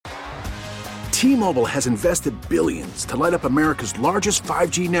T-Mobile has invested billions to light up America's largest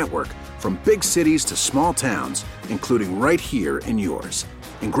 5G network, from big cities to small towns, including right here in yours.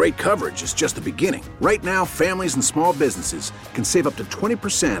 And great coverage is just the beginning. Right now, families and small businesses can save up to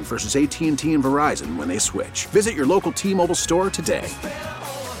 20% versus AT&T and Verizon when they switch. Visit your local T-Mobile store today.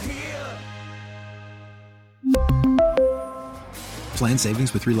 Plan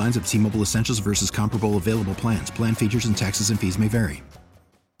savings with 3 lines of T-Mobile Essentials versus comparable available plans. Plan features and taxes and fees may vary.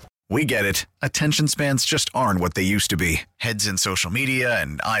 We get it. Attention spans just aren't what they used to be. Heads in social media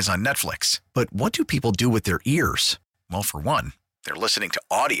and eyes on Netflix. But what do people do with their ears? Well, for one, they're listening to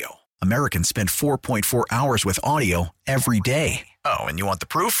audio. Americans spend 4.4 hours with audio every day. Oh, and you want the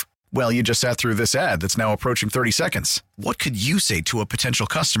proof? Well, you just sat through this ad that's now approaching 30 seconds. What could you say to a potential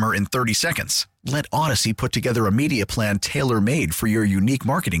customer in 30 seconds? Let Odyssey put together a media plan tailor-made for your unique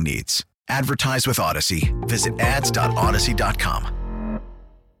marketing needs. Advertise with Odyssey. Visit ads.odyssey.com.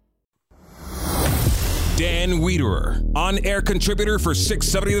 Dan Wiederer, on-air contributor for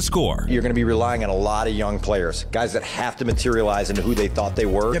 670 The Score. You're going to be relying on a lot of young players, guys that have to materialize into who they thought they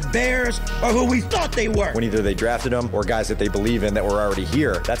were. The Bears are who we thought they were. When either they drafted them or guys that they believe in that were already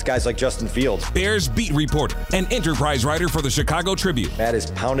here. That's guys like Justin Fields. Bears beat reporter and enterprise writer for the Chicago Tribune. Matt has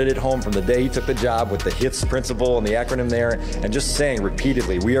pounded it home from the day he took the job with the HITS principle and the acronym there, and just saying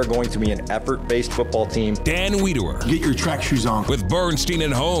repeatedly, we are going to be an effort-based football team. Dan Wiederer. Get your track shoes on. With Bernstein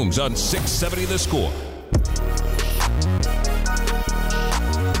and Holmes on 670 The Score.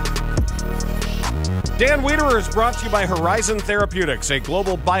 Dan Wiederer is brought to you by Horizon Therapeutics, a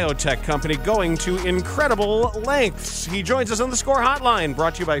global biotech company going to incredible lengths. He joins us on the Score Hotline,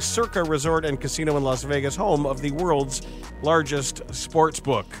 brought to you by Circa Resort and Casino in Las Vegas, home of the world's largest sports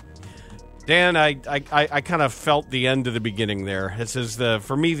book. Dan, I kind of felt the end of the beginning there. This is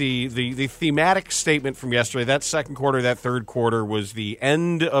for me the thematic statement from yesterday. That second quarter, that third quarter was the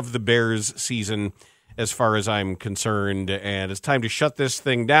end of the Bears season, as far as I'm concerned, and it's time to shut this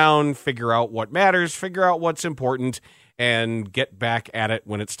thing down, figure out what matters, figure out what's important, and get back at it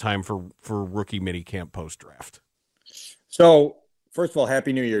when it's time for rookie minicamp post-draft. So, first of all,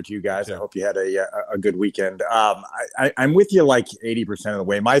 Happy New Year to you guys. I hope you had a good weekend. I'm with you like 80% of the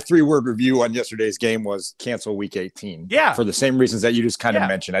way. My 3-word review on yesterday's game was cancel week 18. Yeah. For the same reasons that you just kind of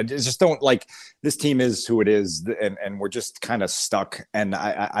mentioned. I just don't like this team is who it is, and we're just kind of stuck. And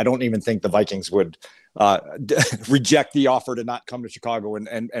I don't even think the Vikings would reject the offer to not come to Chicago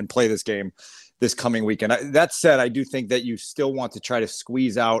and play this game this coming weekend. That said, I do think that you still want to try to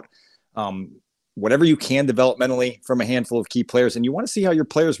squeeze out whatever you can developmentally from a handful of key players, and you want to see how your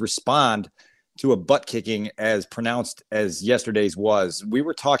players respond to a butt kicking as pronounced as yesterday's was. We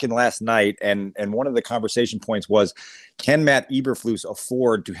were talking last night, and one of the conversation points was, can Matt Eberflus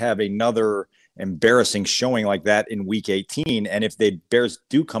afford to have another embarrassing showing like that in week 18? And if the Bears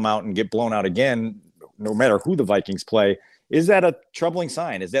do come out and get blown out again, no matter who the Vikings play, is that a troubling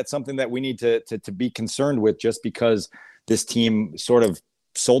sign? Is that something that we need to be concerned with, just because this team sort of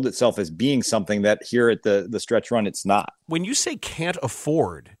sold itself as being something that here at the stretch run, it's not? When you say can't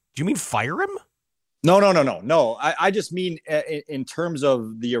afford, do you mean fire him? No. I just mean in terms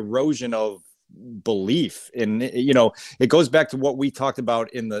of the erosion of belief in, it goes back to what we talked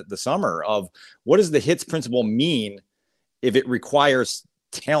about in the summer of what does the HITS principle mean if it requires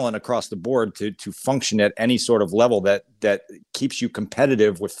talent across the board to function at any sort of level that keeps you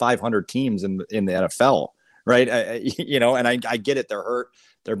competitive with 500 teams in the NFL. Right. And I get it. They're hurt.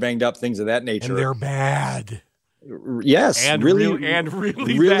 They're banged up, things of that nature. And they're bad. Yes. And really bad.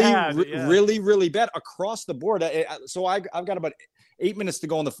 Yeah. Really bad across the board. So I've got about 8 minutes to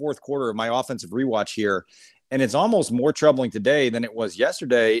go in the fourth quarter of my offensive rewatch here. And it's almost more troubling today than it was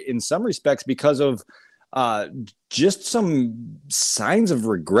yesterday in some respects because of just some signs of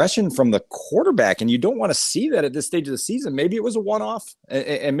regression from the quarterback. And you don't want to see that at this stage of the season. Maybe it was a one-off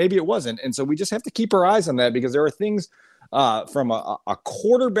and maybe it wasn't. And so we just have to keep our eyes on that, because there are things from a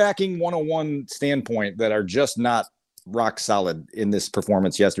quarterbacking 101 standpoint that are just not rock solid in this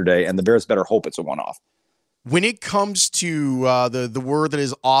performance yesterday. And the Bears better hope it's a one-off. When it comes to the word that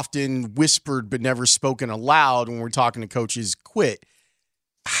is often whispered but never spoken aloud when we're talking to coaches, quit.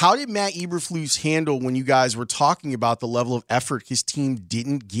 How did Matt Eberflus handle when you guys were talking about the level of effort his team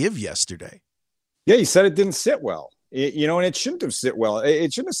didn't give yesterday? Yeah, he said it didn't sit well. And it shouldn't have sit well.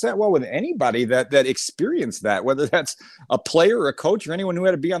 It shouldn't have sat well with anybody that experienced that, whether that's a player or a coach or anyone who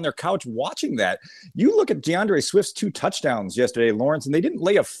had to be on their couch watching that. You look at DeAndre Swift's 2 touchdowns yesterday, Lawrence, and they didn't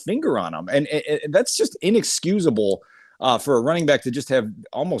lay a finger on him. And that's just inexcusable for a running back to just have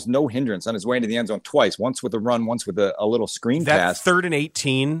almost no hindrance on his way into the end zone twice, once with a run, once with a little screen pass. That 3rd and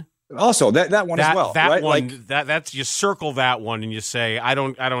 18 Also, that one as well. That right? one, that's you circle that one and you say, I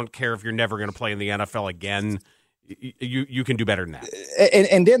don't care if you're never going to play in the NFL again. You can do better than that.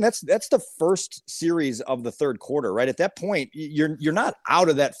 And Dan, that's the first series of the third quarter, right? At that point, you're not out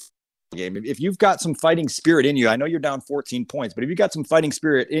of that game. If you've got some fighting spirit in you, I know you're down 14 points, but if you've got some fighting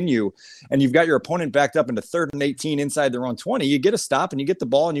spirit in you and you've got your opponent backed up into 3rd and 18 inside their own 20, you get a stop and you get the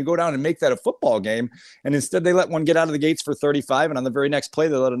ball and you go down and make that a football game. And instead they let one get out of the gates for 35. And on the very next play,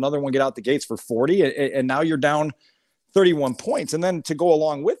 they let another one get out the gates for 40. And now you're down 31 points. And then to go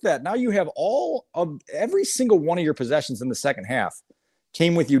along with that, now you have every single one of your possessions in the second half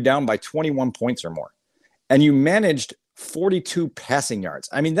came with you down by 21 points or more. And you managed 42 passing yards.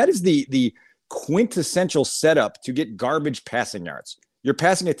 I mean, that is the quintessential setup to get garbage passing yards. Your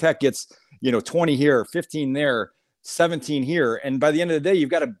passing attack gets, 20 here, 15 there, 17 here. And by the end of the day,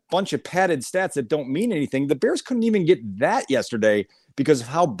 you've got a bunch of padded stats that don't mean anything. The Bears couldn't even get that yesterday because of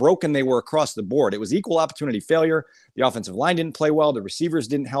how broken they were across the board. It was equal opportunity failure. The offensive line didn't play well. The receivers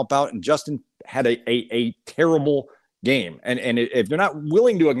didn't help out. And Justin had a terrible game. And if you're not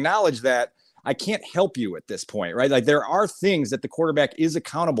willing to acknowledge that, I can't help you at this point, right? Like there are things that the quarterback is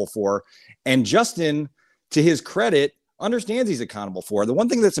accountable for. And Justin, to his credit, understands he's accountable for. The one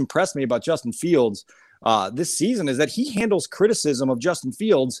thing that's impressed me about Justin Fields this season is that he handles criticism of Justin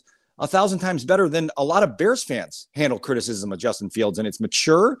Fields 1,000 times better than a lot of Bears fans handle criticism of Justin Fields. And it's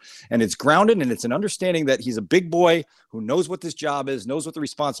mature and it's grounded and it's an understanding that he's a big boy who knows what this job is, knows what the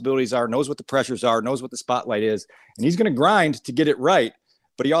responsibilities are, knows what the pressures are, knows what the spotlight is. And he's going to grind to get it right.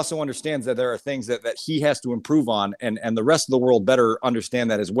 But he also understands that there are things that he has to improve on. And the rest of the world better understand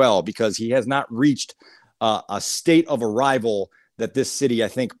that as well, because he has not reached a state of arrival that this city, I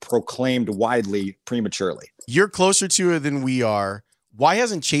think, proclaimed widely prematurely. You're closer to it than we are. Why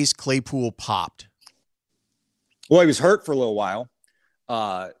hasn't Chase Claypool popped? Well, he was hurt for a little while.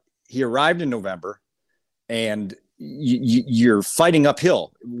 He arrived in November, and you're fighting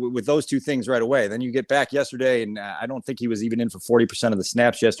uphill with those two things right away. Then you get back yesterday, and I don't think he was even in for 40% of the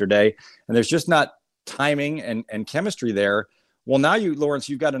snaps yesterday. And there's just not timing and chemistry there. Well, now Lawrence,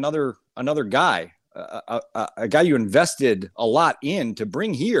 you've got another guy, a guy you invested a lot in to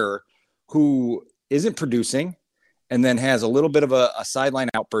bring here who isn't producing, and then has a little bit of a sideline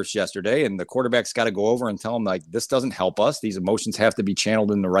outburst yesterday. And the quarterback's got to go over and tell him, like, this doesn't help us. These emotions have to be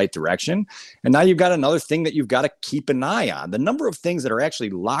channeled in the right direction. And now you've got another thing that you've got to keep an eye on. The number of things that are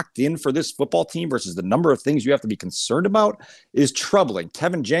actually locked in for this football team versus the number of things you have to be concerned about is troubling.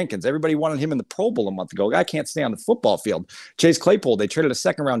 Tevin Jenkins, everybody wanted him in the Pro Bowl a month ago. Guy can't stay on the football field. Chase Claypool, they traded a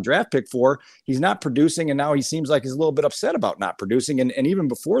 2nd-round draft pick for. He's not producing, and now he seems like he's a little bit upset about not producing. And even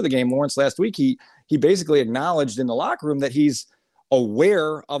before the game, Lawrence, last week, he basically acknowledged in the locker room that he's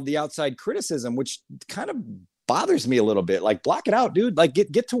aware of the outside criticism, which kind of bothers me a little bit. Like, block it out, dude. Like,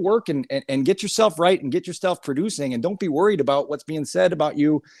 get to work and get yourself right and get yourself producing, and don't be worried about what's being said about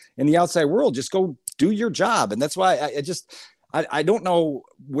you in the outside world. Just go do your job. And that's why I don't know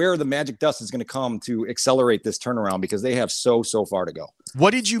where the magic dust is going to come to accelerate this turnaround, because they have so far to go.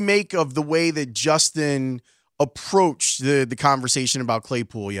 What did you make of the way that Justin approached the conversation about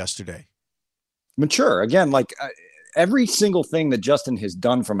Claypool yesterday? Mature. Again, like every single thing that Justin has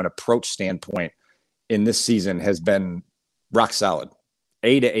done from an approach standpoint in this season has been rock solid,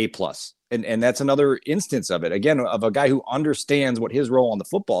 A to A+. And that's another instance of it, again, of a guy who understands what his role on the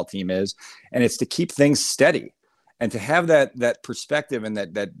football team is, and it's to keep things steady. And to have that perspective and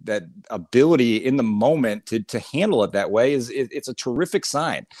that ability in the moment to handle it that way it's a terrific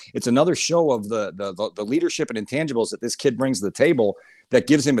sign. It's another show of the leadership and intangibles that this kid brings to the table that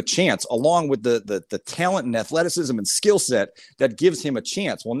gives him a chance, along with the talent and athleticism and skill set that gives him a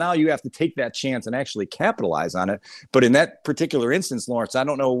chance. Well, now you have to take that chance and actually capitalize on it. But in that particular instance, Lawrence, I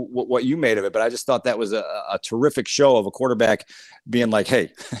don't know what you made of it, but I just thought that was a terrific show of a quarterback being like,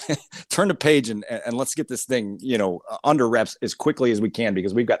 hey, turn the page and let's get this thing, under reps as quickly as we can,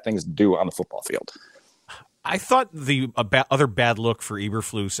 because we've got things to do on the football field. I thought the other bad look for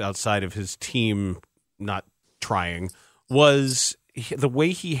Eberflus outside of his team not trying was the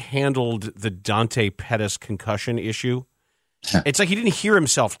way he handled the Dante Pettis concussion issue. It's like he didn't hear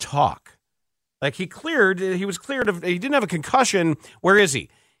himself talk. Like he was cleared of, he didn't have a concussion. Where is he?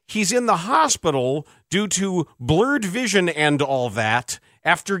 He's in the hospital due to blurred vision and all that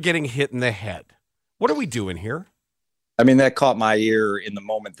after getting hit in the head. What are we doing here? I mean, that caught my ear in the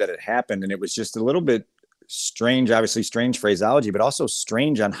moment that it happened, and it was just a little bit strange, obviously strange phraseology, but also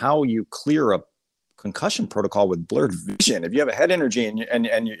strange on how you clear a concussion protocol with blurred vision. If you have a head injury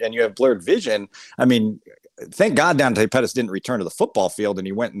and you have blurred vision, I mean, thank God Dante Pettis didn't return to the football field and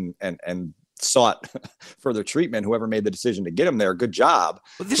he went and sought further treatment. Whoever made the decision to get him there, good job.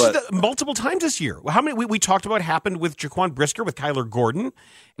 This is multiple times this year. How many we talked about happened with Jaquan Brisker, with Kyler Gordon,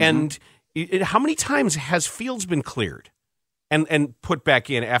 and how many times has Fields been cleared and put back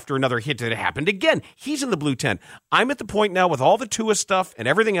in after another hit that happened again? He's in the blue tent. I'm at the point now with all the Tua stuff and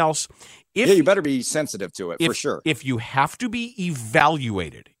everything else. You better be sensitive to it for sure. If you have to be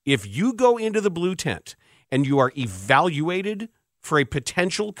evaluated, if you go into the blue tent and you are evaluated for a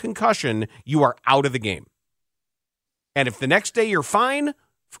potential concussion, you are out of the game. And if the next day you're fine,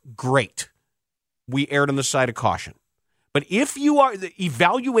 great. We erred on the side of caution. But if you are, the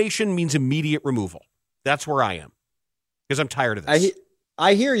evaluation means immediate removal. That's where I am, because I'm tired of this.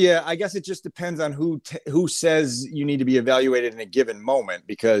 I hear you. I guess it just depends on who says you need to be evaluated in a given moment,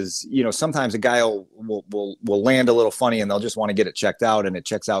 because, sometimes a guy will land a little funny and they'll just want to get it checked out, and it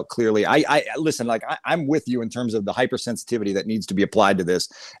checks out clearly. I listen, I'm with you in terms of the hypersensitivity that needs to be applied to this,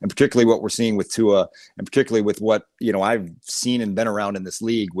 and particularly what we're seeing with Tua, and particularly with what, I've seen and been around in this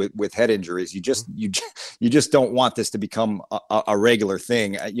league with head injuries. You just don't want this to become a regular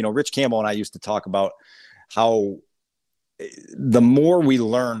thing. Rich Campbell and I used to talk about how the more we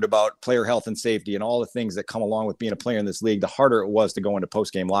learned about player health and safety and all the things that come along with being a player in this league, the harder it was to go into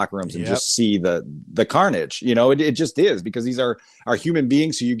post-game locker rooms and just see the carnage. It just is, because these are human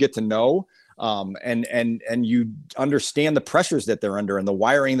beings who you get to know, and you understand the pressures that they're under and the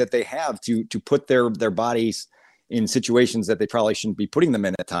wiring that they have to put their bodies in situations that they probably shouldn't be putting them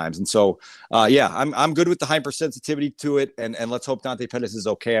in at times. And so, I'm good with the hypersensitivity to it. And let's hope Dante Pettis is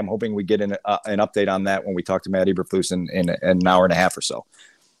okay. I'm hoping we get an update on that when we talk to Matt Eberflus in an hour and a half or so.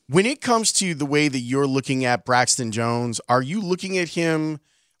 When it comes to the way that you're looking at Braxton Jones, are you looking at him,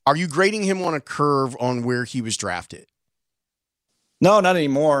 are you grading him on a curve on where he was drafted? No, not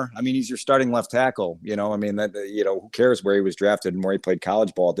anymore. I mean, he's your starting left tackle. Who cares where he was drafted and where he played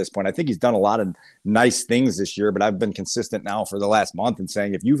college ball at this point? I think he's done a lot of nice things this year, but I've been consistent now for the last month in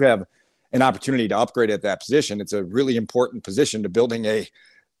saying, if you have an opportunity to upgrade at that position, it's a really important position to building a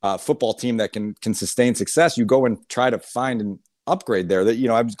football team that can sustain success. You go and try to find an upgrade there. That,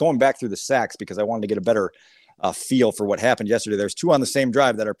 I was going back through the sacks because I wanted to get a better feel for what happened yesterday. There's two on the same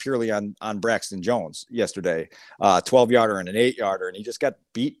drive that are purely on Braxton Jones yesterday, 12-yarder and an 8-yarder, and he just got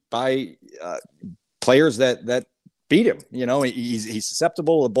beat by players that beat him. He's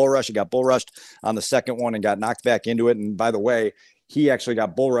susceptible to bull rush. He got bull rushed on the second one and got knocked back into it. And by the way, he actually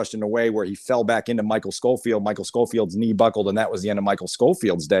got bull rushed in a way where he fell back into Michael Schofield. Michael Schofield's knee buckled, and that was the end of Michael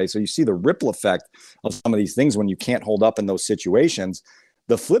Schofield's day. So you see the ripple effect of some of these things when you can't hold up in those situations.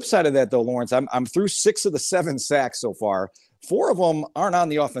 The flip side of that, though, Lawrence, I'm through 6 of the 7 sacks so far. 4 of them aren't on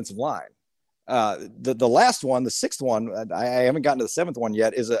the offensive line. The last one, the 6th one, I haven't gotten to the 7th one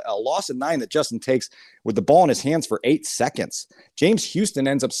yet, is a loss of 9 that Justin takes with the ball in his hands for 8 seconds. James Houston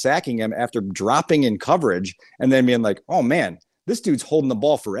ends up sacking him after dropping in coverage and then being like, oh, man, this dude's holding the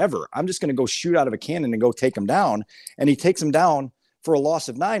ball forever. I'm just going to go shoot out of a cannon and go take him down. And he takes him down for a loss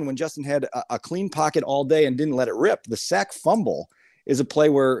of 9 when Justin had a clean pocket all day and didn't let it rip. The sack fumble is a play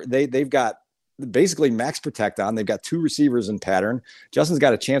where they've got basically max protect on. They've got 2 receivers in pattern. Justin's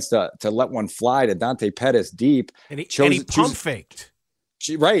got a chance to let one fly to Dante Pettis deep. And he pump faked.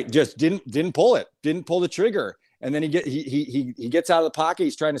 Right. Just didn't pull it. Didn't pull the trigger. And then he gets out of the pocket.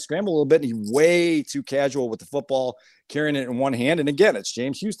 He's trying to scramble a little bit, and he's way too casual with the football, carrying it in one hand. And again, it's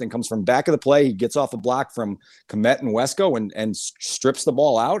James Houston comes from back of the play. He gets off a block from Kmet and Wesco and strips the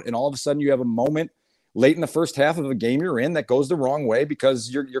ball out. And all of a sudden you have a moment late in the first half of a game you're in that goes the wrong way because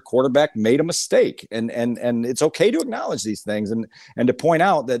your quarterback made a mistake. And it's okay to acknowledge these things and to point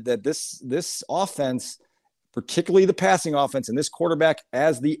out that this offense, particularly the passing offense, and this quarterback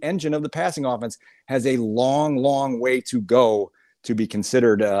as the engine of the passing offense, has a long, long way to go to be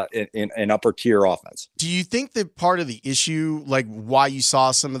considered an upper tier offense. Do you think that part of the issue, like why you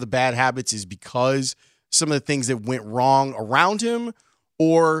saw some of the bad habits, is because some of the things that went wrong around him,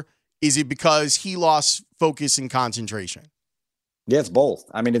 or is it because he lost focus and concentration? Yeah, it's both.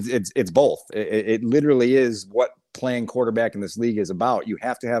 I mean, it's both. It literally is what playing quarterback in this league is about. You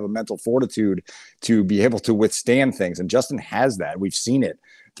have to have a mental fortitude to be able to withstand things. And Justin has that. We've seen it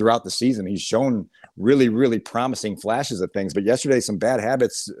throughout the season. He's shown really, really promising flashes of things. But yesterday, some bad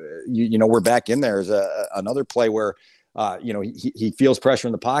habits, we're back in there. There's another play where he feels pressure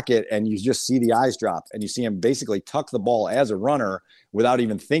in the pocket and you just see the eyes drop and you see him basically tuck the ball as a runner without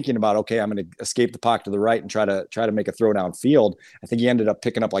even thinking about, okay, I'm going to escape the pocket to the right and try to make a throw downfield. I think he ended up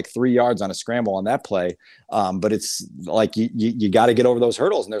picking up like 3 yards on a scramble on that play. But it's like you got to get over those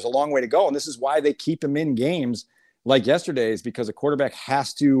hurdles, and there's a long way to go. And this is why they keep him in games like yesterday's, because a quarterback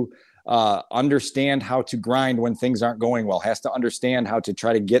has to understand how to grind when things aren't going well, has to understand how to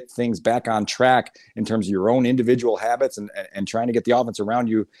try to get things back on track in terms of your own individual habits and trying to get the offense around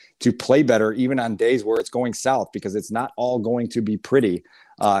you to play better, even on days where it's going south, because it's not all going to be pretty.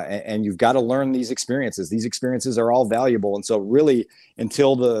 And you've got to learn these experiences. These experiences are all valuable. And so really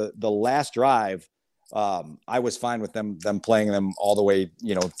until the last drive, I was fine with them playing them all the way,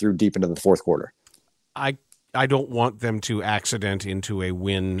 through deep into the fourth quarter. I don't want them to accident into a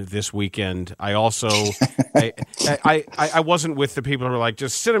win this weekend. I also, I wasn't with the people who are like,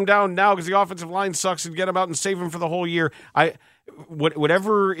 just sit him down now because the offensive line sucks and get him out and save him for the whole year.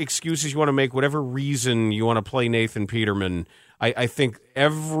 Whatever excuses you want to make, whatever reason you want to play Nathan Peterman, I think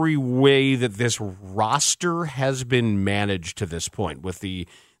every way that this roster has been managed to this point with the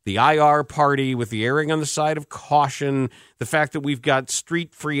IR party, with the erring on the side of caution, the fact that we've got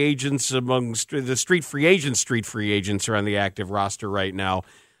street free agents the street free agents are on the active roster right now.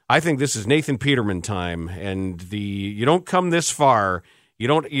 I think this is Nathan Peterman time, and you don't come this far. You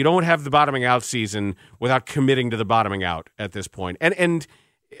don't have the bottoming out season without committing to the bottoming out at this point. And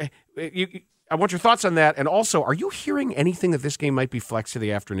I want your thoughts on that. And also, are you hearing anything that this game might be flexed to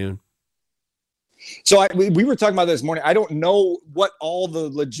the afternoon? So we were talking about this morning. I don't know what all the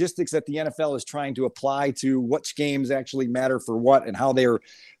logistics that the NFL is trying to apply to which games actually matter for what and how they're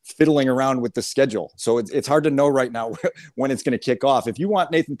fiddling around with the schedule. So it's hard to know right now when it's going to kick off. If you want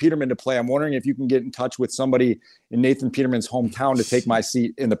Nathan Peterman to play, I'm wondering if you can get in touch with somebody in Nathan Peterman's hometown to take my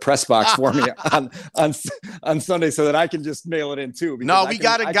seat in the press box for me on Sunday so that I can just mail it in too. No, we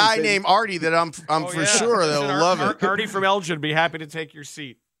got a guy named Artie that I'm for sure that will love it. Artie from Elgin would be happy to take your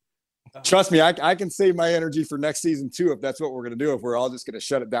seat. Trust me, I can save my energy for next season too, if that's what we're going to do, if we're all just going to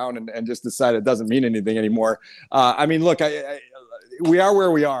shut it down and just decide it doesn't mean anything anymore. Look, we are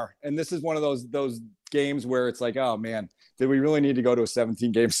where we are. And this is one of those games where it's like, oh man, did we really need to go to a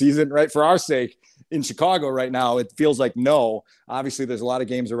 17-game season, right? For our sake in Chicago right now, it feels like no. Obviously, there's a lot of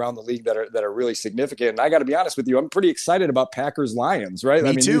games around the league that are really significant. And I got to be honest with you, I'm pretty excited about Packers-Lions, right?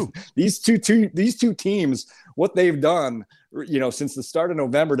 Me too. These two teams, what they've done, since the start of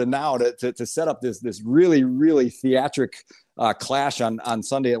November to now to set up this really, really theatric clash on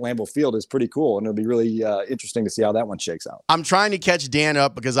Sunday at Lambeau Field is pretty cool. And it'll be really interesting to see how that one shakes out. I'm trying to catch Dan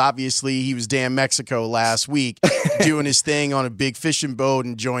up because obviously he was Dan Mexico last week doing his thing on a big fishing boat,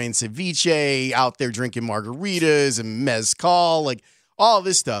 enjoying ceviche, out there drinking margaritas and mezcal, like all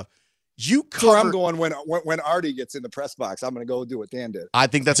this stuff. So I'm going when Artie gets in the press box, I'm going to go do what Dan did. I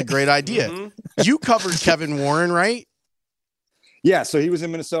think that's a great idea. Mm-hmm. You covered Kevin Warren, right? Yeah, so he was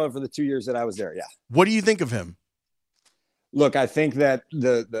in Minnesota for the 2 years that I was there, yeah. What do you think of him? Look, I think that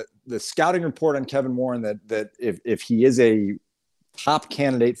the scouting report on Kevin Warren that if he is a top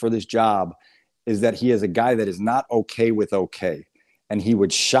candidate for this job is that he is a guy that is not okay with okay. And he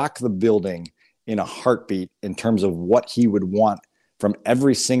would shock the building in a heartbeat in terms of what he would want from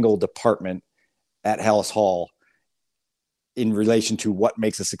every single department at Halas Hall in relation to what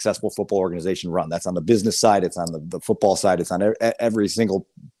makes a successful football organization run. That's on the business side. It's on the football side. It's on every single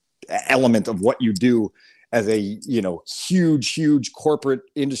element of what you do as a, huge corporate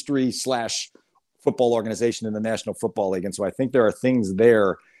industry / football organization in the National Football League. And so I think there are things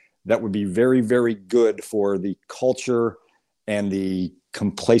there that would be very, very good for the culture and the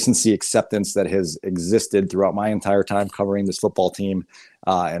complacency acceptance that has existed throughout my entire time covering this football team,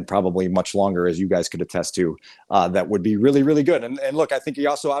 and probably much longer, as you guys could attest to, that would be really, really good. And look, I think he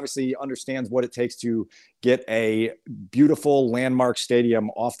also obviously understands what it takes to get a beautiful landmark stadium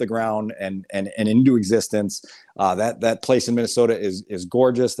off the ground and into existence. That place in Minnesota is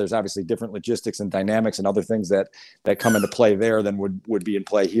gorgeous. There's obviously different logistics and dynamics and other things that come into play there than would be in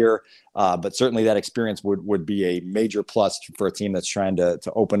play here. But certainly that experience would be a major plus for a team that's trying to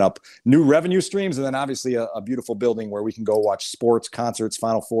open up new revenue streams. And then obviously a beautiful building where we can go watch sports, concerts,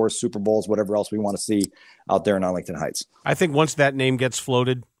 Final Fours, Super Bowls, whatever else we want to see out there in Arlington Heights. I think once that name gets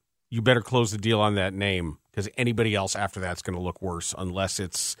floated, you better close the deal on that name, because anybody else after that's going to look worse unless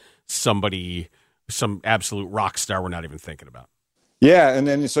it's some absolute rock star we're not even thinking about. Yeah, and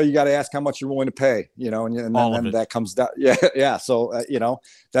then so you got to ask how much you're willing to pay, and then that comes down. Yeah. So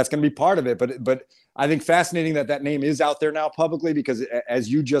that's going to be part of it. But I think fascinating that name is out there now publicly, because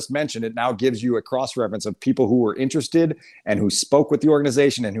as you just mentioned, it now gives you a cross reference of people who were interested and who spoke with the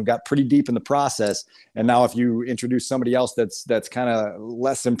organization and who got pretty deep in the process. And now if you introduce somebody else that's kind of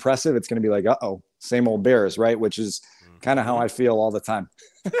less impressive, it's going to be like, same old Bears, right? Which is kind of how I feel all the time.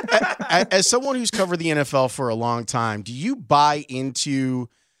 As someone who's covered the NFL for a long time, do you buy into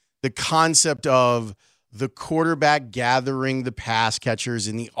the concept of the quarterback gathering the pass catchers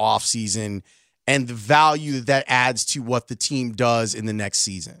in the offseason and the value that adds to what the team does in the next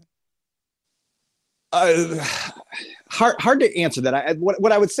season? Hard to answer that.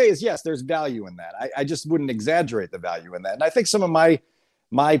 What I would say is yes, there's value in that. I just wouldn't exaggerate the value in that. And I think some of my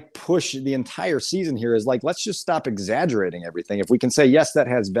push the entire season here is like, let's just stop exaggerating everything. If we can say, yes, that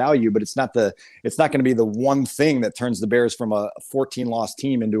has value, but it's not going to be the one thing that turns the Bears from a 14-loss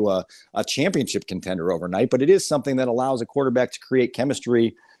team into a championship contender overnight. But it is something that allows a quarterback to create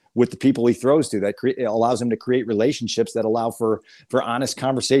chemistry with the people he throws to, that allows him to create relationships that allow for honest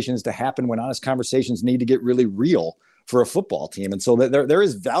conversations to happen when honest conversations need to get really real for a football team. And so there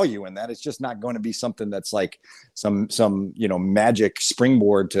is value in that. It's just not going to be something that's like some magic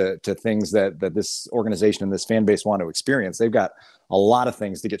springboard to things that this organization and this fan base want to experience. They've got a lot of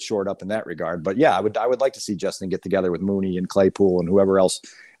things to get shored up in that regard. But yeah, I would like to see Justin get together with Mooney and Claypool and whoever else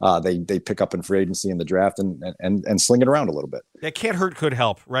they pick up in free agency in the draft and sling it around a little bit. That can't hurt, could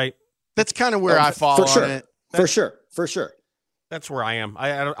help, right? That's kind of where I fall on it. For sure. That's where I am.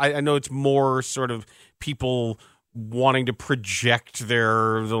 I know it's more sort of people wanting to project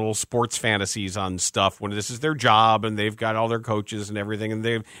their little sports fantasies on stuff when this is their job and they've got all their coaches and everything,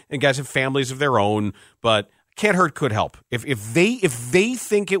 and guys have families of their own. But can't hurt, could help. If they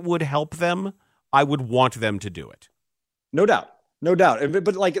think it would help them, I would want them to do it. No doubt.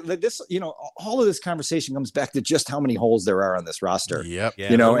 But like this, all of this conversation comes back to just how many holes there are on this roster. Yep.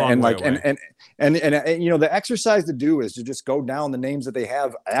 Yeah, and the exercise to do is to just go down the names that they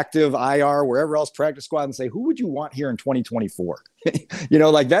have active, IR, wherever else, practice squad, and say, who would you want here in 2024?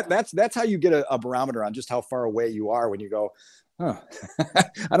 Like that's how you get a barometer on just how far away you are when you go,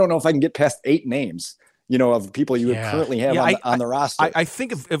 I don't know if I can get past 8 names, of people you currently have on the roster. I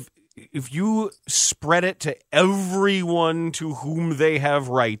think if you spread it to everyone to whom they have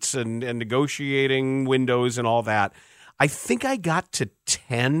rights and negotiating windows and all that, I think I got to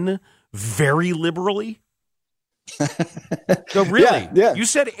 10 very liberally. No, really? Yeah. You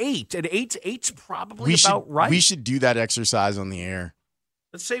said 8, and eight's probably about right. We should do that exercise on the air.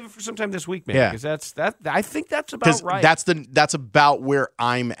 Let's save it for sometime this week, man. Because I think that's about right. That's about where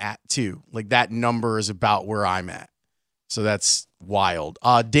I'm at too. Like that number is about where I'm at. So that's wild.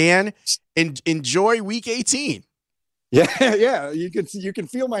 Dan, enjoy week 18. Yeah. You can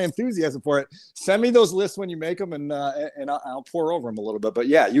feel my enthusiasm for it. Send me those lists when you make them, and I'll pour over them a little bit. But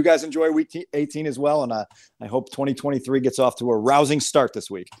yeah, you guys enjoy week 18 as well, and I hope 2023 gets off to a rousing start this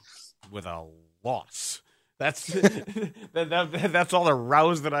week with a loss. That's that's all the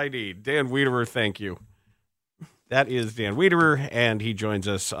rouse that I need. Dan Wiederer, thank you. That is Dan Wiederer, and he joins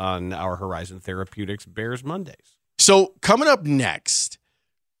us on our Horizon Therapeutics Bears Mondays. So coming up next,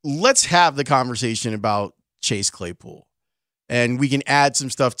 let's have the conversation about Chase Claypool, and we can add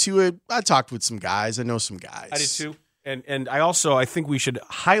some stuff to it. I talked with some guys. I know some guys. I did too. And I think we should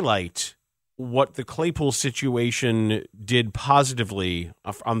highlight what the Claypool situation did positively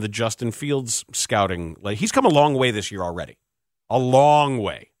on the Justin Fields scouting. Like, he's come a long way this year already. A long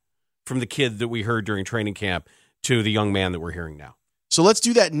way from the kid that we heard during training camp to the young man that we're hearing now. So let's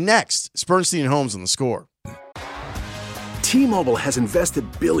do that next. Spernstein and Holmes on The Score. T-Mobile has invested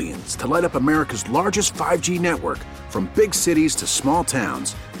billions to light up America's largest 5G network, from big cities to small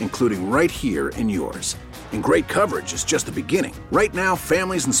towns, including right here in yours. And great coverage is just the beginning. Right now,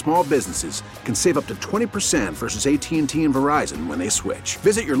 families and small businesses can save up to 20% versus AT&T and Verizon when they switch.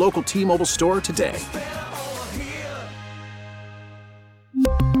 Visit your local T-Mobile store today.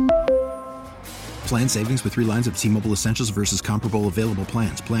 Plan savings with 3 lines of T-Mobile Essentials versus comparable available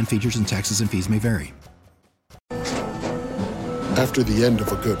plans. Plan features and taxes and fees may vary. After the end of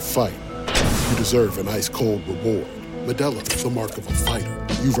a good fight, you deserve an ice-cold reward. Modelo is the mark of a fighter.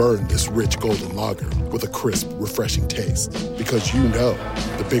 You've earned this rich golden lager with a crisp, refreshing taste. Because you know,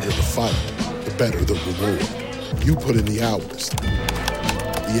 the bigger the fight, the better the reward. You put in the hours,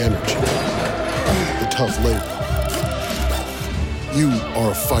 the energy, the tough labor. You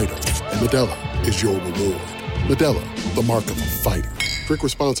are a fighter, and Modelo is your reward. Modelo, the mark of a fighter. Drink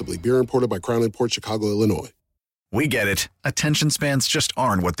responsibly. Beer imported by Crown Imports, Chicago, Illinois. We get it. Attention spans just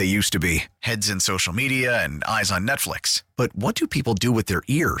aren't what they used to be. Heads in social media and eyes on Netflix. But what do people do with their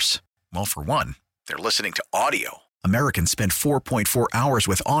ears? Well, for one, they're listening to audio. Americans spend 4.4 hours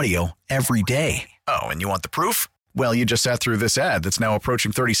with audio every day. Oh, and you want the proof? Well, you just sat through this ad that's now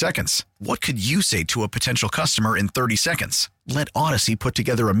approaching 30 seconds. What could you say to a potential customer in 30 seconds? Let Odyssey put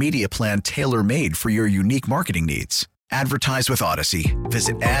together a media plan tailor-made for your unique marketing needs. Advertise with Odyssey.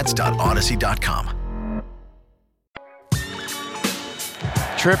 Visit ads.odyssey.com.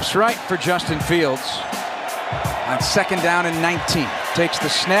 Trips right for Justin Fields on 2nd down and 19. Takes the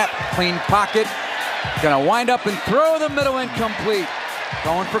snap, clean pocket. Gonna wind up and throw the middle incomplete.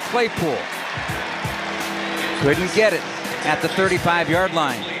 Going for Claypool. Couldn't get it at the 35-yard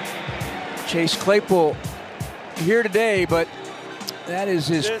line. Chase Claypool here today, but that is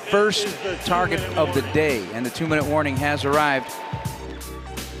his first target of the day, and the 2-minute warning has arrived.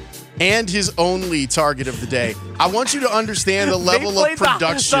 And his only target of the day. I want you to understand the level of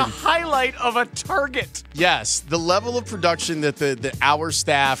production. The highlight of a target. Yes, the level of production that our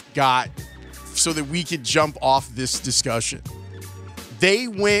staff got so that we could jump off this discussion. They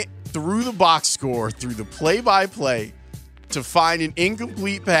went through the box score, through the play-by-play, to find an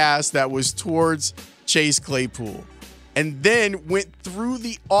incomplete pass that was towards Chase Claypool, and then went through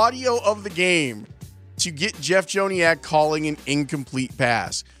the audio of the game to get Jeff Joniak calling an incomplete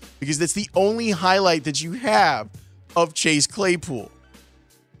pass, because that's the only highlight that you have of Chase Claypool.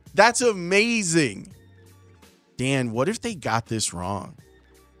 That's amazing. Dan, what if they got this wrong?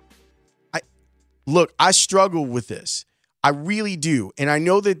 I struggle with this. I really do. And I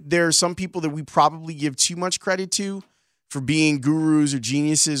know that there are some people that we probably give too much credit to for being gurus or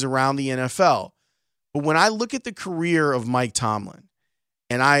geniuses around the NFL. But when I look at the career of Mike Tomlin,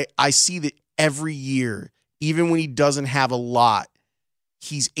 and I see that every year, even when he doesn't have a lot,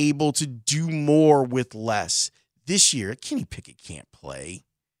 he's able to do more with less. This year, Kenny Pickett can't play.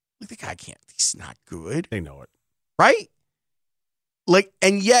 Like, the guy can't. He's not good. They know it. Right? Like,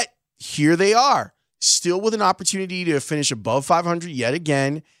 and yet, here they are, still with an opportunity to finish above 500 yet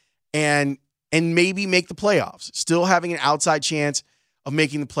again, and maybe make the playoffs. Still having an outside chance of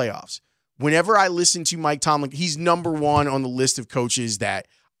making the playoffs. Whenever I listen to Mike Tomlin, he's number one on the list of coaches that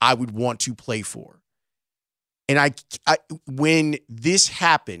I would want to play for. And I when this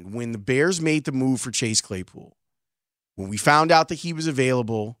happened, when the Bears made the move for Chase Claypool, when we found out that he was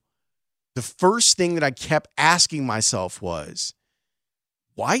available, the first thing that I kept asking myself was,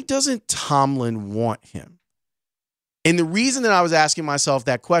 why doesn't Tomlin want him? And the reason that I was asking myself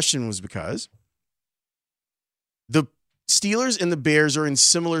that question was because the Steelers and the Bears are in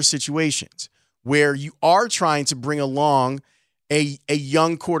similar situations where you are trying to bring along a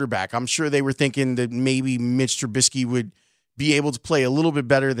young quarterback. I'm sure they were thinking that maybe Mitch Trubisky would be able to play a little bit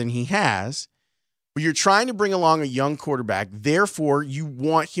better than he has. But you're trying to bring along a young quarterback. Therefore, you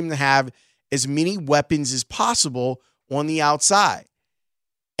want him to have as many weapons as possible on the outside.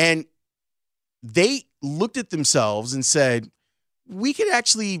 And they looked at themselves and said,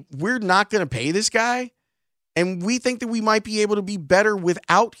 we're not going to pay this guy. And we think that we might be able to be better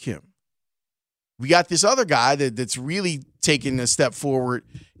without him. We got this other guy that's really taken a step forward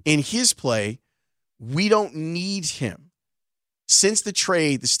in his play. We don't need him. Since the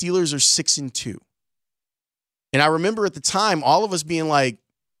trade, the Steelers are 6-2. And I remember at the time, all of us being like,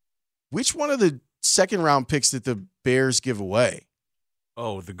 which one of the second round picks did the Bears give away?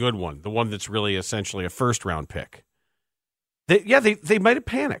 Oh, the good one. The one that's really essentially a first round pick. They might have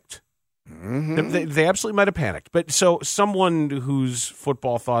panicked. Mm-hmm. They absolutely might have panicked. But so someone whose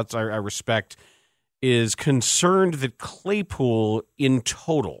football thoughts I respect is concerned that Claypool in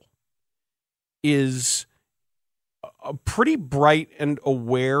total is a pretty bright and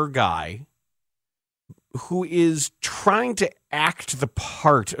aware guy who is trying to act the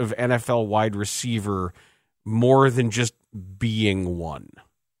part of NFL wide receiver more than just being one.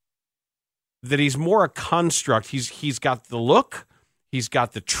 That he's more a construct. He's got the look, he's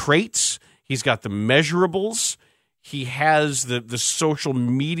got the traits, he's got the measurables, he has the social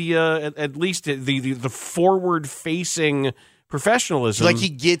media, at least the forward-facing professionalism. Like he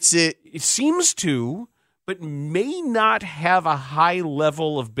gets it. It seems to, but may not have a high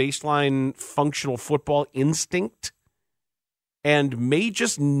level of baseline functional football instinct, and may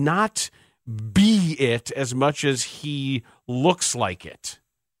just not be it as much as he looks like it.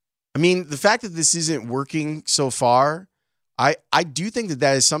 I mean, the fact that this isn't working so far, I do think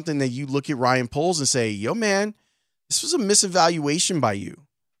that is something that you look at Ryan Poles and say, yo, man, this was a misevaluation by you.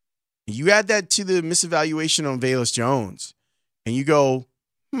 You add that to the misevaluation on Velus Jones, and you go,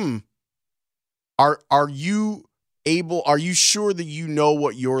 are you sure that you know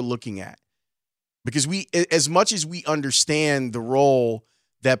what you're looking at? Because as much as we understand the role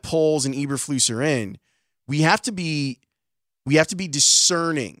that Poles and Eberflus are in, we have to be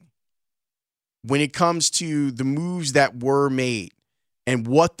discerning when it comes to the moves that were made and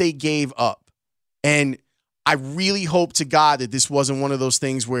what they gave up. And I really hope to God that this wasn't one of those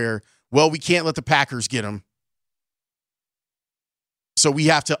things where, well, we can't let the Packers get him, so we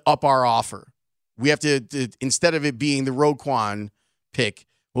have to up our offer. We have to instead of it being the Roquan pick,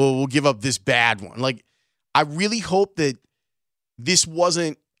 we'll give up this bad one. Like, I really hope that this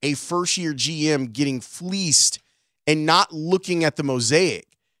wasn't a first-year GM getting fleeced and not looking at the mosaic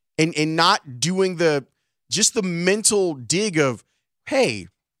and not doing the mental dig of, hey,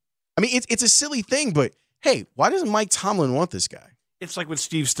 I mean, it's a silly thing, but hey, why doesn't Mike Tomlin want this guy? It's like what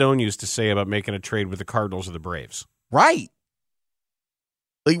Steve Stone used to say about making a trade with the Cardinals or the Braves. Right.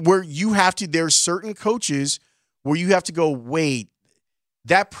 Like where you have to, there's certain coaches where you have to go, wait,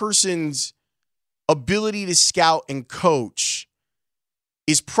 that person's ability to scout and coach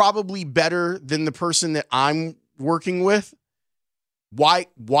is probably better than the person that I'm working with. Why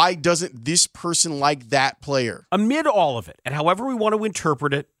doesn't this person like that player? Amid all of it, and however we want to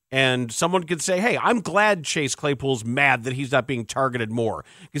interpret it, and someone could say, hey, I'm glad Chase Claypool's mad that he's not being targeted more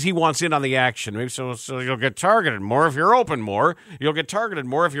because he wants in on the action. Maybe so you'll get targeted more if you're open more. You'll get targeted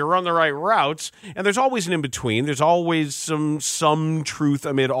more if you run the right routes. And there's always an in-between. There's always some truth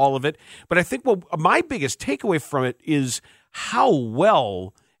amid all of it. But I think my biggest takeaway from it is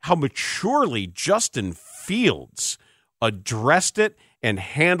how maturely Justin Fields addressed it and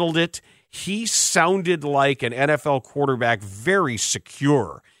handled it. He sounded like an NFL quarterback, very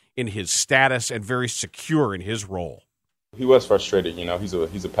secure in his status and very secure in his role. He was frustrated.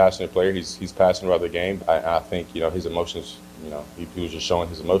 He's a passionate player. He's passionate about the game. I think his emotions. He was just showing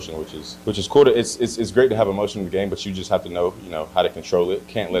his emotion, which is cool. It's great to have emotion in the game, but you just have to know how to control it.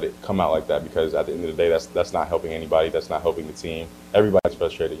 Can't let it come out like that because at the end of the day, that's not helping anybody. That's not helping the team. Everybody's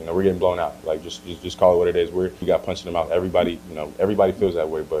frustrated. We're getting blown out. Like just call it what it is. We got punched in the mouth. Everybody feels that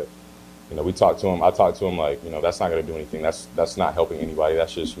way, but. We talked to him. I talked to him like, that's not going to do anything. That's not helping anybody.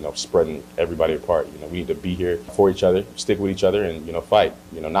 That's just, spreading everybody apart. We need to be here for each other, stick with each other, and, fight.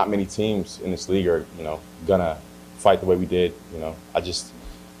 Not many teams in this league are, going to fight the way we did. I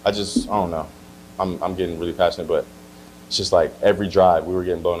don't know. I'm getting really passionate, but it's just like every drive we were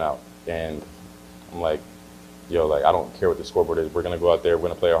getting blown out. And I'm like, I don't care what the scoreboard is. We're going to go out there. We're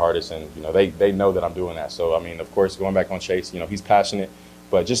going to play our hardest. And, they know that I'm doing that. So, of course, going back on Chase, he's passionate.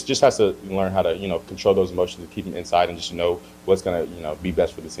 But just has to learn how to, control those emotions and keep them inside and just know what's going to, be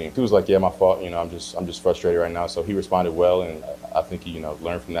best for the team. He was like, yeah, my fault. I'm just frustrated right now. So he responded well, and I think he,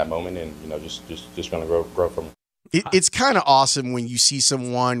 learned from that moment and, just going to grow from it. It's kind of awesome when you see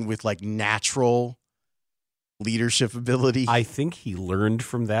someone with, like, natural leadership ability. I think he learned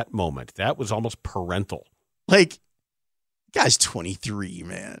from that moment. That was almost parental. Like, guy's 23,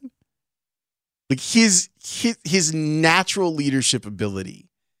 man. Like his natural leadership ability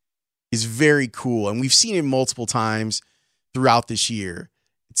is very cool, and we've seen it multiple times throughout this year.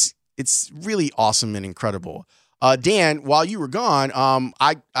 It's really awesome and incredible. Dan, while you were gone,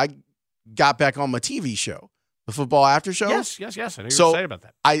 I got back on my TV show, the Football After Show. Yes. I know you're excited about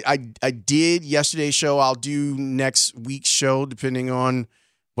that. I did yesterday's show. I'll do next week's show depending on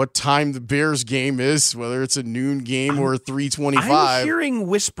what time the Bears game is, whether it's a noon game or a 3:25. I'm hearing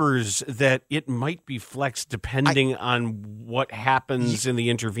whispers that it might be flexed depending on what happens in the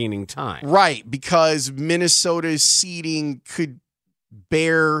intervening time. Right, because Minnesota's seeding could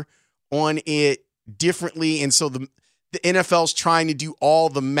bear on it differently, and so the NFL's trying to do all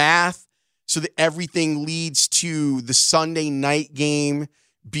the math so that everything leads to the Sunday night game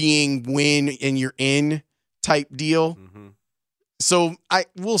being win and you're in type deal. Mm-hmm. So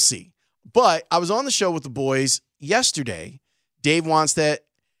we'll see. But I was on the show with the boys yesterday, Dave Wannstedt,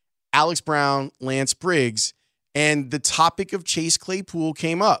 Alex Brown, Lance Briggs, and the topic of Chase Claypool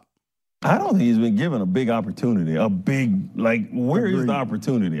came up. I don't think he's been given a big opportunity. Where is the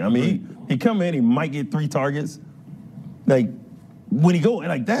opportunity? I mean, he come in, he might get 3 targets. Like, when he go,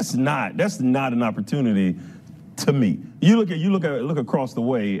 like, that's not an opportunity to me. You look across the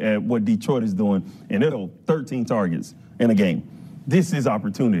way at what Detroit is doing, and it'll 13 targets in a game. This is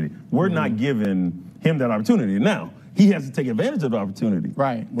opportunity. We're not giving him that opportunity. Now, he has to take advantage of the opportunity.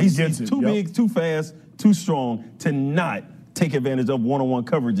 Right. He's too big, too fast, too strong to not take advantage of one-on-one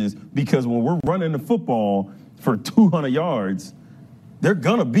coverages, because when we're running the football for 200 yards, they're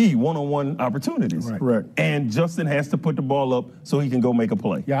going to be one-on-one opportunities. Right. Correct. And Justin has to put the ball up so he can go make a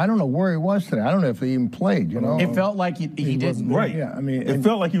play. Yeah, I don't know where he was today. I don't know if he even played, It felt like he didn't. Right. Yeah, I mean. It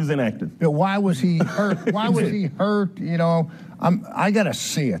felt like he was inactive. Why was he hurt? Why was he hurt? I got to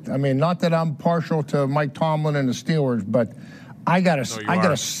see it. I mean, not that I'm partial to Mike Tomlin and the Steelers, but I got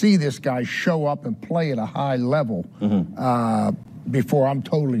to see this guy show up and play at a high level before I'm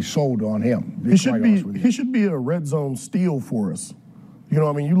totally sold on him. He should be a red zone steal for us.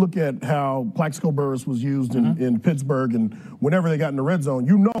 You look at how Plaxico Burress was used in Pittsburgh, and whenever they got in the red zone,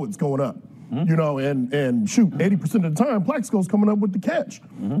 it's going up. And shoot, 80% of the time, Plaxico's coming up with the catch.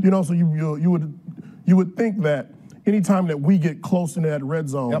 So you would think that anytime that we get close into that red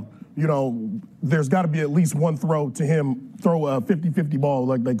zone, there's got to be at least one throw to him, throw a 50-50 ball,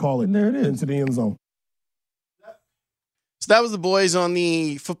 like they call it, and there it is, into the end zone. So that was the boys on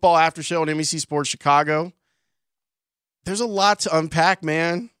the Football After Show on NBC Sports Chicago. There's a lot to unpack,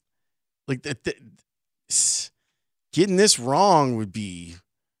 man. Like getting this wrong would be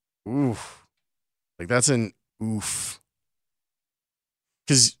oof. Like that's an oof.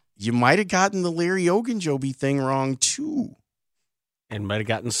 Because you might have gotten the Larry Ogunjobi thing wrong too. And might have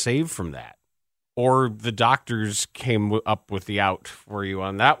gotten saved from that. Or the doctors came up with the out for you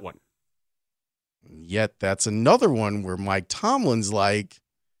on that one. Yet that's another one where Mike Tomlin's like,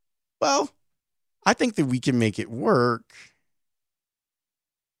 well, I think that we can make it work.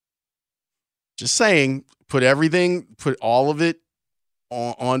 Just saying, put all of it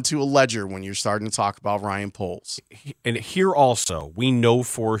onto a ledger when you're starting to talk about Ryan Poles. And here also, we know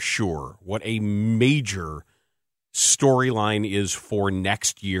for sure what a major storyline is for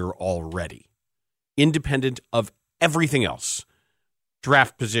next year already. Independent of everything else.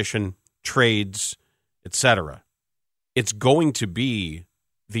 Draft position, trades, etc. It's going to be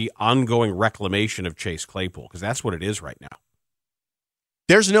the ongoing reclamation of Chase Claypool, because that's what it is right now.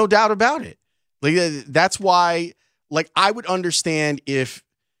 There's no doubt about it. Like that's why, like, I would understand if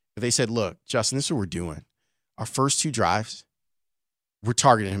they said, look, Justin, this is what we're doing. Our first 2 drives, we're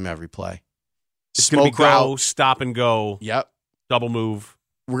targeting him every play. It's going to be go, stop and go. Yep. Double move.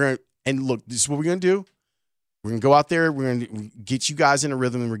 And look, this is what we're going to do. We're going to go out there. We're going to get you guys in a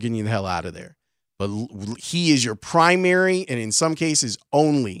rhythm, and we're getting you the hell out of there. But he is your primary, and in some cases,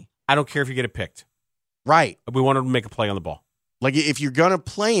 only. I don't care if you get it picked. Right. We want to make a play on the ball. Like, if you're going to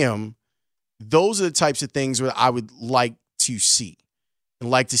play him, those are the types of things that I would like to see and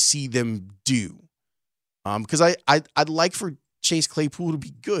like to see them do. Because I'd like for Chase Claypool to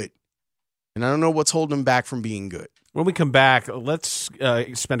be good. And I don't know what's holding him back from being good. When we come back, let's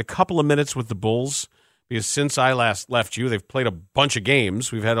spend a couple of minutes with the Bulls, because since I last left you, they've played a bunch of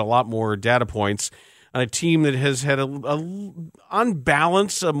games. We've had a lot more data points on a team that has had, on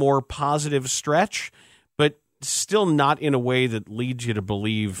balance, a more positive stretch, but still not in a way that leads you to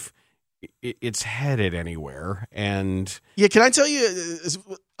believe it's headed anywhere. And yeah, can I tell you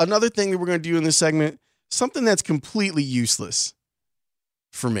another thing that we're going to do in this segment? Something that's completely useless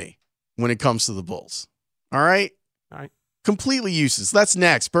for me when it comes to the Bulls. All right? All right. Completely useless. That's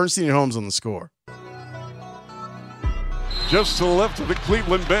next. Bernstein and Holmes on The Score. Just to the left of the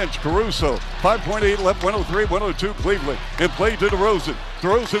Cleveland bench, Caruso, 5.8 left, 103-102 Cleveland. In play to DeRozan.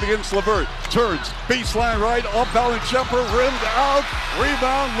 Throws it against LeVert. Turns, baseline right, off balance jumper, rimmed out,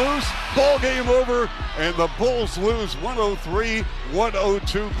 rebound loose, ball game over, and the Bulls lose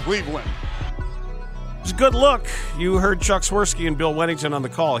 103-102 Cleveland. It was a good look. You heard Chuck Swirsky and Bill Wennington on the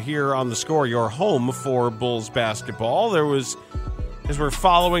call here on The Score, your home for Bulls basketball. There was, as we're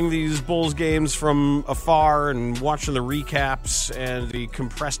following these Bulls games from afar and watching the recaps and the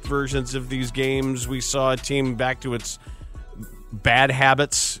compressed versions of these games, we saw a team back to its bad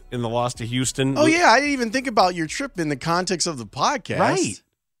habits in the loss to Houston. Oh, yeah. I didn't even think about your trip in the context of the podcast.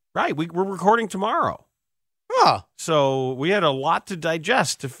 Right. We're recording tomorrow. Huh. So we had a lot to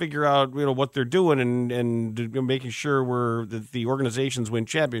digest to figure out, what they're doing and making sure that the Organizations Win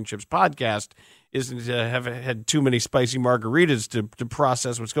Championships podcast isn't have had too many spicy margaritas to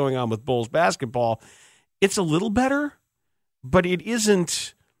process what's going on with Bulls basketball. It's a little better, but it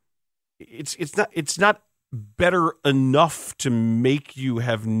isn't. It's not better enough to make you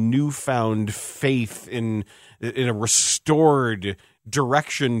have newfound faith in a restored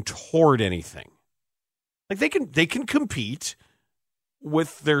direction toward anything. Like they can compete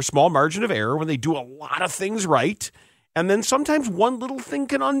with their small margin of error when they do a lot of things right, and then sometimes one little thing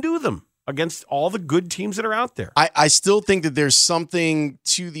can undo them against all the good teams that are out there. I still think that there's something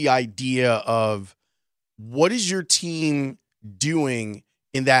to the idea of what is your team doing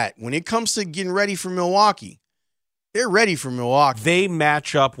in that when it comes to getting ready for Milwaukee. They're ready for Milwaukee. They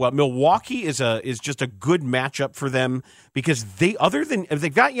match up well. Milwaukee is just a good matchup for them because they've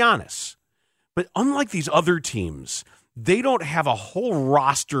got Giannis. But unlike these other teams, they don't have a whole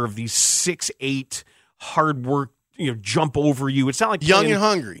roster of these 6'8" hard work, jump over you. It's not like young and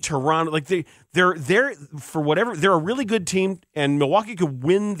hungry. Toronto, like they're for whatever. They're a really good team, and Milwaukee could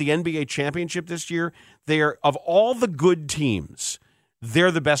win the NBA championship this year. They are, of all the good teams,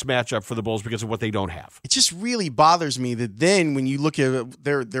 they're the best matchup for the Bulls because of what they don't have. It just really bothers me that then when you look at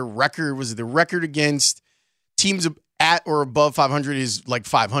their record, the record against teams at or above 500 is like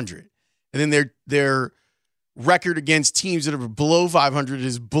 500. And then their record against teams that are below 500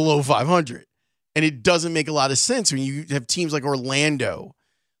 is below 500. And it doesn't make a lot of sense when you have teams like Orlando,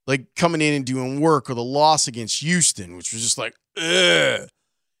 like coming in and doing work, or the loss against Houston, which was just like, ugh.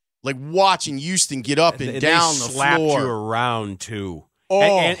 Like watching Houston get up and down the floor. They slapped you around, too. Oh.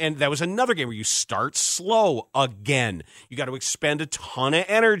 And that was another game where you start slow again. You got to expend a ton of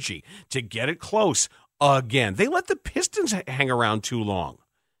energy to get it close again. They let the Pistons hang around too long.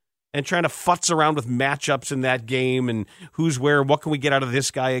 and trying to futz around with matchups in that game and who's where, what can we get out of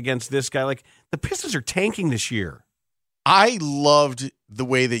this guy against this guy. Like, the Pistons are tanking this year. I loved the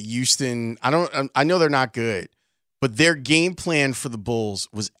way that Houston, I know they're not good, but their game plan for the Bulls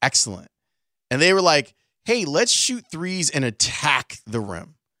was excellent. And they were like, hey, let's shoot threes and attack the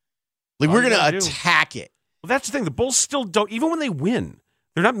rim. Like, we're going to attack it. Well, that's the thing. The Bulls still don't, even when they win,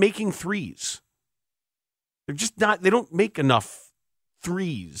 they're not making threes. They're just not, they don't make enough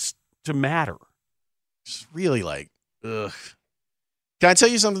threes to matter. It's really like, ugh. Can I tell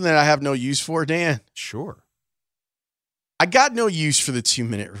you something that I have no use for, Dan? Sure. I got no use for the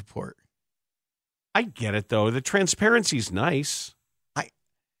 2-minute report. I get it, though. The transparency's nice.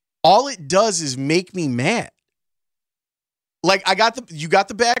 All it does is make me mad. Like, you got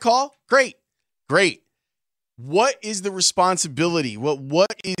the bad call? Great. What is the responsibility? What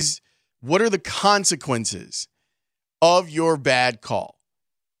are the consequences of your bad call?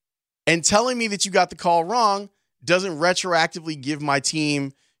 And telling me that you got the call wrong doesn't retroactively give my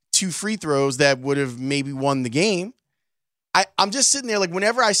team 2 free throws that would have maybe won the game. I'm just sitting there like,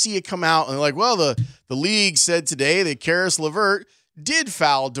 whenever I see it come out and like, well, the league said today that Karis LeVert did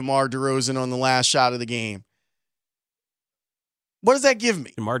foul DeMar DeRozan on the last shot of the game. What does that give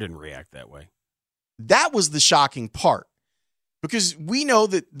me? DeMar didn't react that way. That was the shocking part, because we know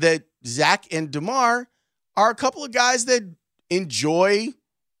that Zach and DeMar are a couple of guys that enjoy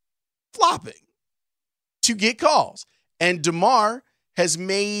flopping to get calls. And DeMar has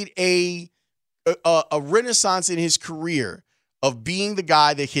made a renaissance in his career of being the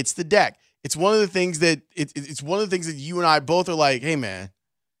guy that hits the deck. It's one of the things that it's one of the things that you and I both are like, hey man,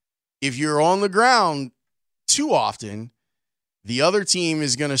 if you're on the ground too often, the other team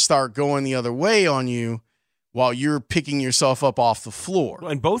is going to start going the other way on you while you're picking yourself up off the floor.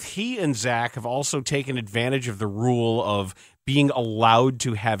 And both he and Zach have also taken advantage of the rule of being allowed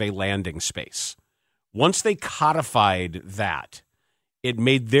to have a landing space. Once they codified that, it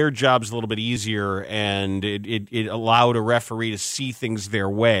made their jobs a little bit easier, and it allowed a referee to see things their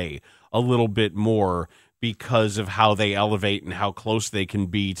way a little bit more because of how they elevate and how close they can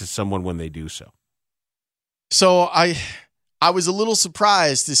be to someone when they do so. So I was a little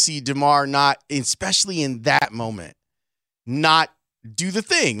surprised to see DeMar not, especially in that moment, not do the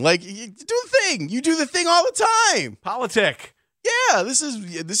thing. Like, do the thing. You do the thing all the time. Politic. Yeah, this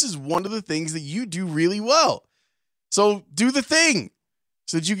is one of the things that you do really well. So do the thing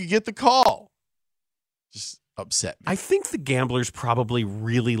so that you could get the call. Just upset me. I think the gamblers probably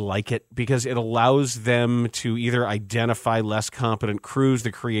really like it because it allows them to either identify less competent crews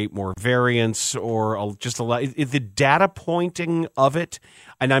to create more variance, or just allow the data pointing of it.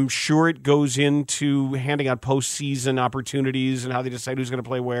 And I'm sure it goes into handing out postseason opportunities and how they decide who's going to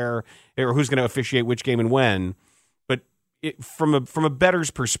play where or who's going to officiate which game and when. But from a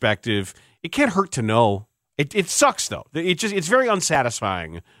bettor's perspective, it can't hurt to know. It sucks though. It's very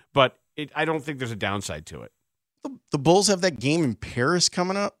unsatisfying, but I don't think there's a downside to it. The Bulls have that game in Paris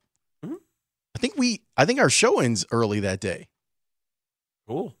coming up. Mm-hmm. I think our show ends early that day.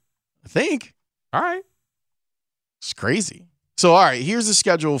 Cool. I think. All right. It's crazy. So, all right, here's the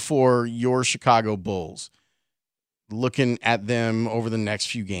schedule for your Chicago Bulls. Looking at them over the next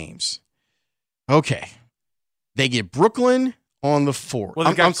few games. Okay. They get Brooklyn on the 4th. Well,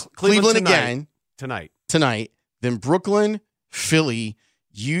 I'm Cleveland again. Tonight. Then Brooklyn, Philly,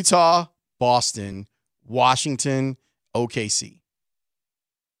 Utah, Boston, Washington, OKC.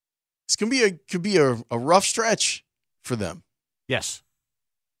 It's could be a rough stretch for them. Yes.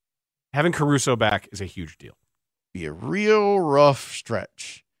 Having Caruso back is a huge deal. Be a real rough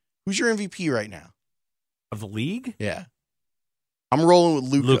stretch. Who's your MVP right now? Of the league? Yeah. I'm rolling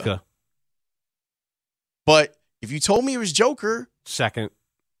with Luka. But if you told me it was Joker. Second.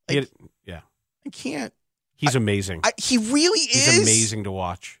 Yeah. I can't. He's amazing. He really is. He's amazing to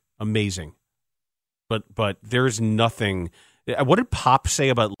watch. Amazing. But there's nothing. What did Pop say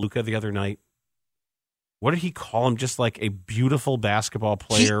about Luka the other night? What did he call him? Just like a beautiful basketball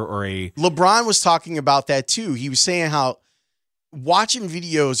player LeBron was talking about that too. He was saying how watching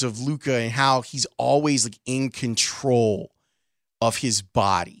videos of Luka and how he's always like in control of his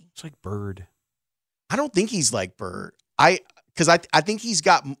body. It's like Bird. I don't think he's like Bird. I think he's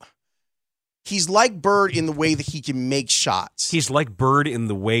like Bird in the way that he can make shots. He's like Bird in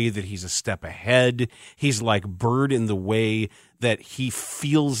the way that he's a step ahead. He's like Bird in the way that he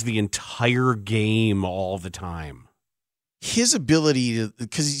feels the entire game all the time. His ability to,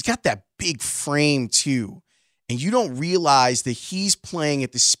 because he's got that big frame too, and you don't realize that he's playing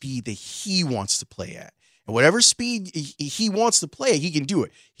at the speed that he wants to play at. And whatever speed he wants to play, he can do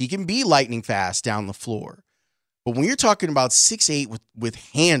it. He can be lightning fast down the floor. But when you're talking about 6'8" with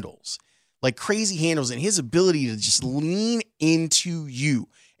handles, like crazy handles, and his ability to just lean into you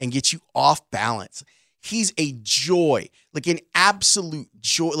and get you off balance, he's a joy, like an absolute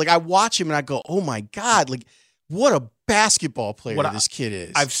joy. Like I watch him and I go, oh my God, like what a basketball player this kid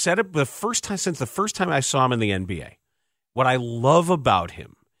is. I've said it since the first time I saw him in the NBA. What I love about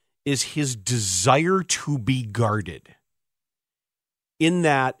him is his desire to be guarded. In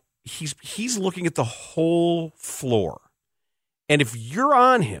that he's looking at the whole floor. And if you're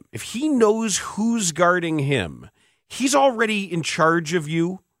on him, if he knows who's guarding him, he's already in charge of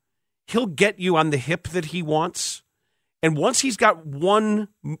you. He'll get you on the hip that he wants. And once he's got one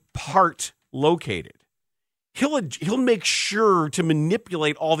part located, he'll make sure to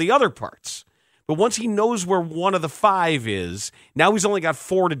manipulate all the other parts. But once he knows where one of the 5 is, now he's only got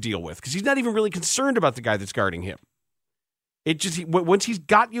 4 to deal with because he's not even really concerned about the guy that's guarding him. Once he's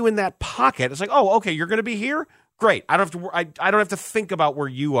got you in that pocket, it's like, oh, okay, you're going to be here? Great. I don't have to think about where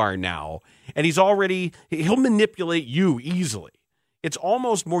you are now. And he'll manipulate you easily. It's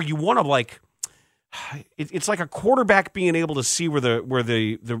almost more you want to like. It's like a quarterback being able to see where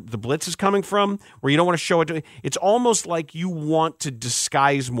the blitz is coming from, where you don't want to show it. It's almost like you want to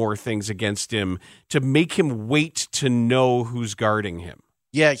disguise more things against him to make him wait to know who's guarding him.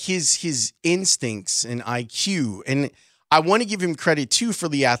 Yeah, his instincts and IQ, and I want to give him credit too for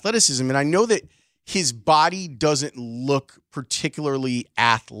the athleticism. And I know that his body doesn't look particularly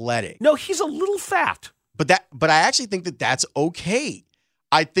athletic. No, he's a little fat. But I actually think that that's okay.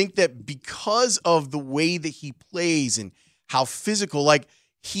 I think that because of the way that he plays and how physical, I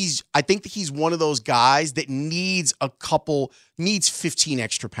think that he's one of those guys that needs 15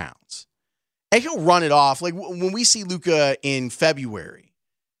 extra pounds. And he'll run it off. Like when we see Luka in February,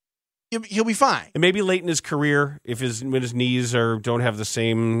 he'll be fine. And maybe late in his career, when his knees don't have the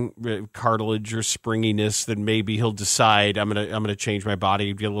same cartilage or springiness, then maybe he'll decide I'm gonna change my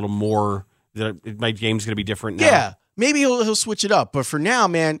body, get a little more. My game's gonna be different now. Yeah. Maybe he'll switch it up, but for now,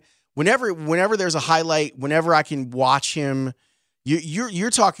 man, whenever there's a highlight, whenever I can watch him, you're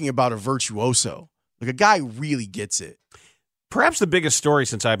talking about a virtuoso, like a guy really gets it. Perhaps the biggest story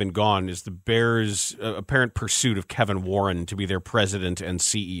since I've been gone is the Bears' apparent pursuit of Kevin Warren to be their president and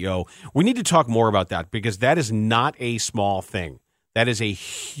CEO. We need to talk more about that because that is not a small thing. That is a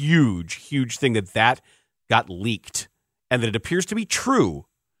huge, huge thing that got leaked and that it appears to be true.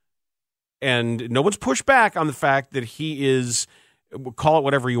 And no one's pushed back on the fact that he is, call it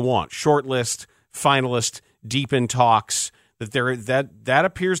whatever you want, shortlist, finalist, deep in talks, that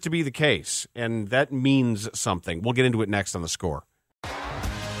appears to be the case. And that means something. We'll get into it next on The Score.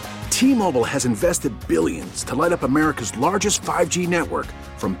 T-Mobile has invested billions to light up America's largest 5G network,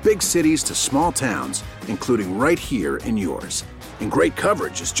 from big cities to small towns, including right here in yours. And great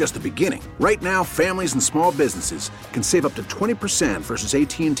coverage is just the beginning. Right now, families and small businesses can save up to 20% versus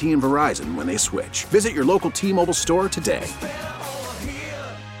AT&T and Verizon when they switch. Visit your local T-Mobile store today.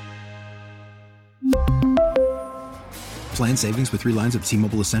 Plan savings with 3 lines of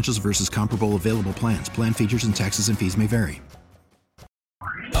T-Mobile Essentials versus comparable available plans. Plan features and taxes and fees may vary.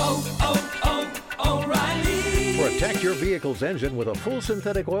 Protect your vehicle's engine with a full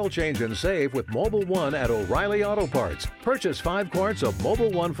synthetic oil change and save with Mobil 1 at O'Reilly Auto Parts. Purchase 5 quarts of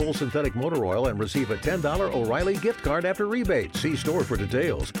Mobil 1 full synthetic motor oil and receive a $10 O'Reilly gift card after rebate. See store for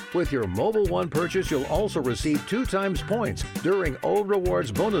details. With your Mobil 1 purchase, you'll also receive 2 times points during O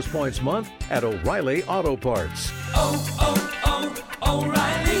Rewards Bonus Points Month at O'Reilly Auto Parts.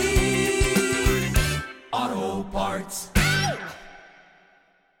 O'Reilly Auto Parts.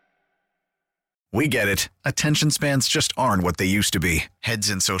 We get it. Attention spans just aren't what they used to be. Heads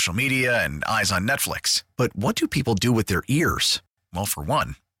in social media and eyes on Netflix. But what do people do with their ears? Well, for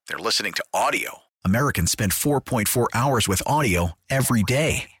one, they're listening to audio. Americans spend 4.4 hours with audio every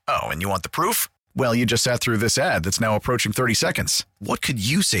day. Oh, and you want the proof? Well, you just sat through this ad that's now approaching 30 seconds. What could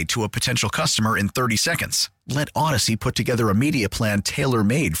you say to a potential customer in 30 seconds? Let Odyssey put together a media plan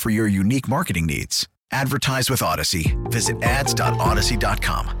tailor-made for your unique marketing needs. Advertise with Odyssey. Visit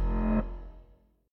ads.odyssey.com.